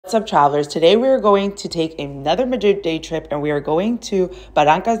What's up, travelers? Today we are going to take another Madrid day trip and we are going to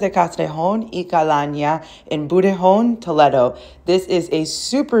Barrancas de Castrejón y Calaña in Burujón, Toledo. This is a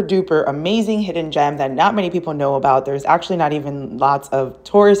super duper amazing hidden gem that not many people know about. There's actually not even lots of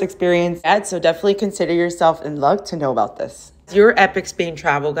tourist experience yet, so definitely consider yourself in luck to know about this. As your epic Spain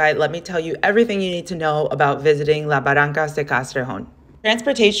travel guide, let me tell you everything you need to know about visiting La Barrancas de Castrejón.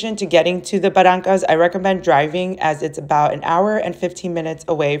 Transportation to getting to the Barrancas, I recommend driving as it's about an hour and 15 minutes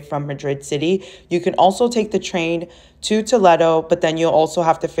away from Madrid City. You can also take the train to Toledo, but then you'll also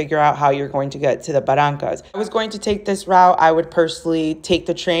have to figure out how you're going to get to the Barrancas. If I was going to take this route, I would personally take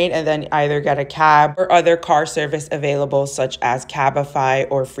the train and then either get a cab or other car service available such as Cabify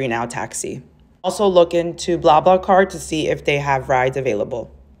or Free Now Taxi. Also look into BlaBlaCar to see if they have rides available.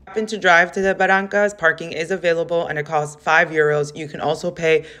 To drive to the Barrancas, parking is available and it costs €5. You can also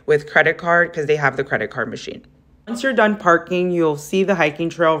pay with credit card because they have the credit card machine. Once you're done parking, you'll see the hiking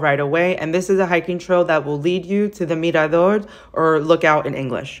trail right away, and this is a hiking trail that will lead you to the Mirador, or lookout in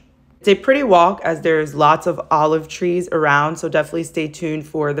English. It's a pretty walk as there's lots of olive trees around, so definitely stay tuned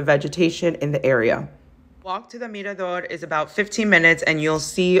for the vegetation in the area. Walk to the Mirador is about 15 minutes and you'll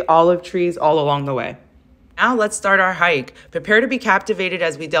see olive trees all along the way. Now let's start our hike. Prepare to be captivated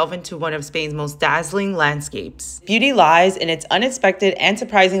as we delve into one of Spain's most dazzling landscapes. Beauty lies in its unexpected and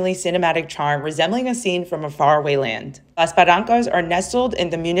surprisingly cinematic charm, resembling a scene from a faraway land. Las Barrancas are nestled in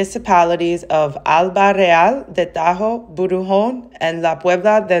the municipalities of Albarreal de Tajo, Burujón, and La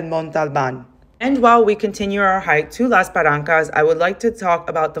Puebla del Montalban. And while we continue our hike to Las Barrancas, I would like to talk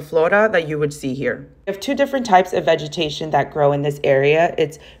about the flora that you would see here. We have two different types of vegetation that grow in this area.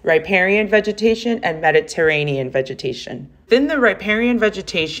 It's riparian vegetation and Mediterranean vegetation. Within the riparian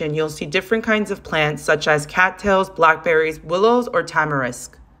vegetation, you'll see different kinds of plants such as cattails, blackberries, willows, or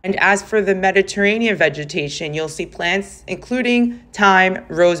tamarisk. And as for the Mediterranean vegetation, you'll see plants including thyme,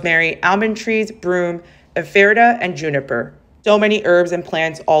 rosemary, almond trees, broom, ephrata, and juniper. So many herbs and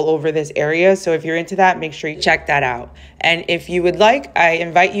plants all over this area, so if you're into that, make sure you check that out. And if you would like, I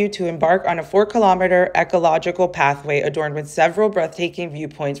invite you to embark on a 4-kilometer ecological pathway adorned with several breathtaking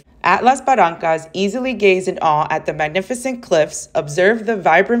viewpoints. At Las Barrancas, easily gaze in awe at the magnificent cliffs, observe the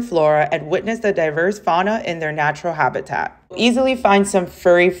vibrant flora, and witness the diverse fauna in their natural habitat. Easily find some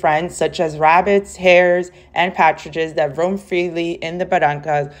furry friends such as rabbits, hares, and partridges that roam freely in the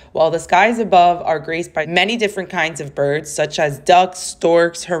Barrancas, while the skies above are graced by many different kinds of birds such as ducks,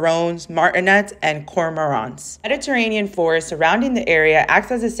 storks, herons, martinets, and cormorants. Mediterranean forest surrounding the area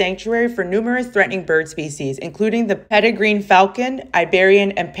acts as a sanctuary for numerous threatening bird species, including the peregrine falcon,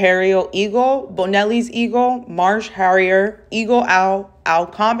 Iberian imperial eagle, Bonelli's eagle, marsh harrier, eagle owl, owl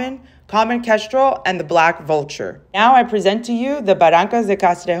common kestrel, and the black vulture. Now I present to you the Barrancas de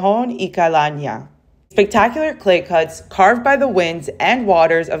Castrejón y Calaña. Spectacular clay cuts carved by the winds and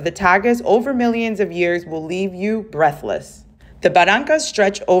waters of the Tagus over millions of years will leave you breathless. The Barrancas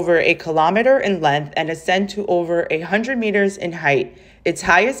stretch over 1 kilometer in length and ascend to over 100 meters in height. Its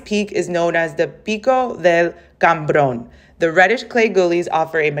highest peak is known as the Pico del Cambrón. The reddish clay gullies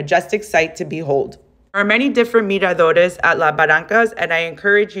offer a majestic sight to behold. There are many different miradores at La Barrancas, and I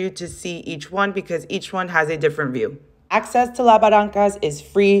encourage you to see each one because each one has a different view. Access to La Barrancas is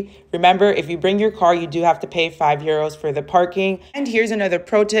free. Remember, if you bring your car, you do have to pay €5 for the parking. And here's another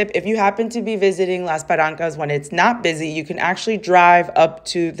pro tip. If you happen to be visiting Las Barrancas when it's not busy, you can actually drive up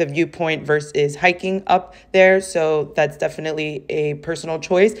to the viewpoint versus hiking up there. So that's definitely a personal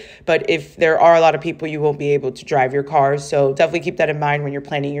choice. But if there are a lot of people, you won't be able to drive your car. So definitely keep that in mind when you're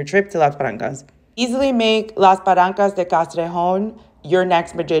planning your trip to Las Barrancas. Easily make Las Barrancas de Castrejón your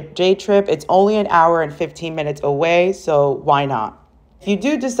next Madrid day trip. It's only an hour and 15 minutes away, so why not? If you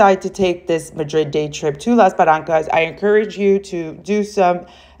do decide to take this Madrid day trip to Las Barrancas, I encourage you to do some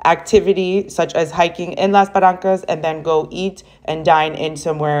activity such as hiking in Las Barrancas and then go eat and dine in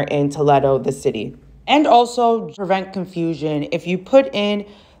somewhere in Toledo, the city. And also prevent confusion, if you put in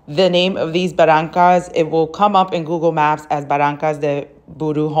the name of these barrancas, it will come up in Google Maps as Barrancas de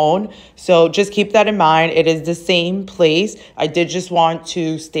Burujón. So just keep that in mind. It is the same place. I did just want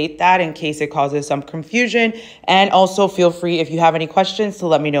to state that in case it causes some confusion. And also feel free if you have any questions to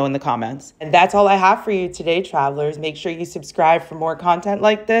let me know in the comments. And that's all I have for you today, travelers. Make sure you subscribe for more content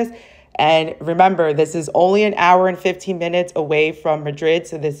like this. And remember, this is only an hour and 15 minutes away from Madrid.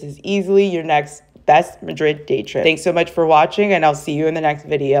 So this is easily your next best Madrid day trip. Thanks so much for watching, and I'll see you in the next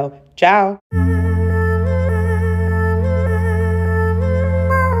video. Ciao.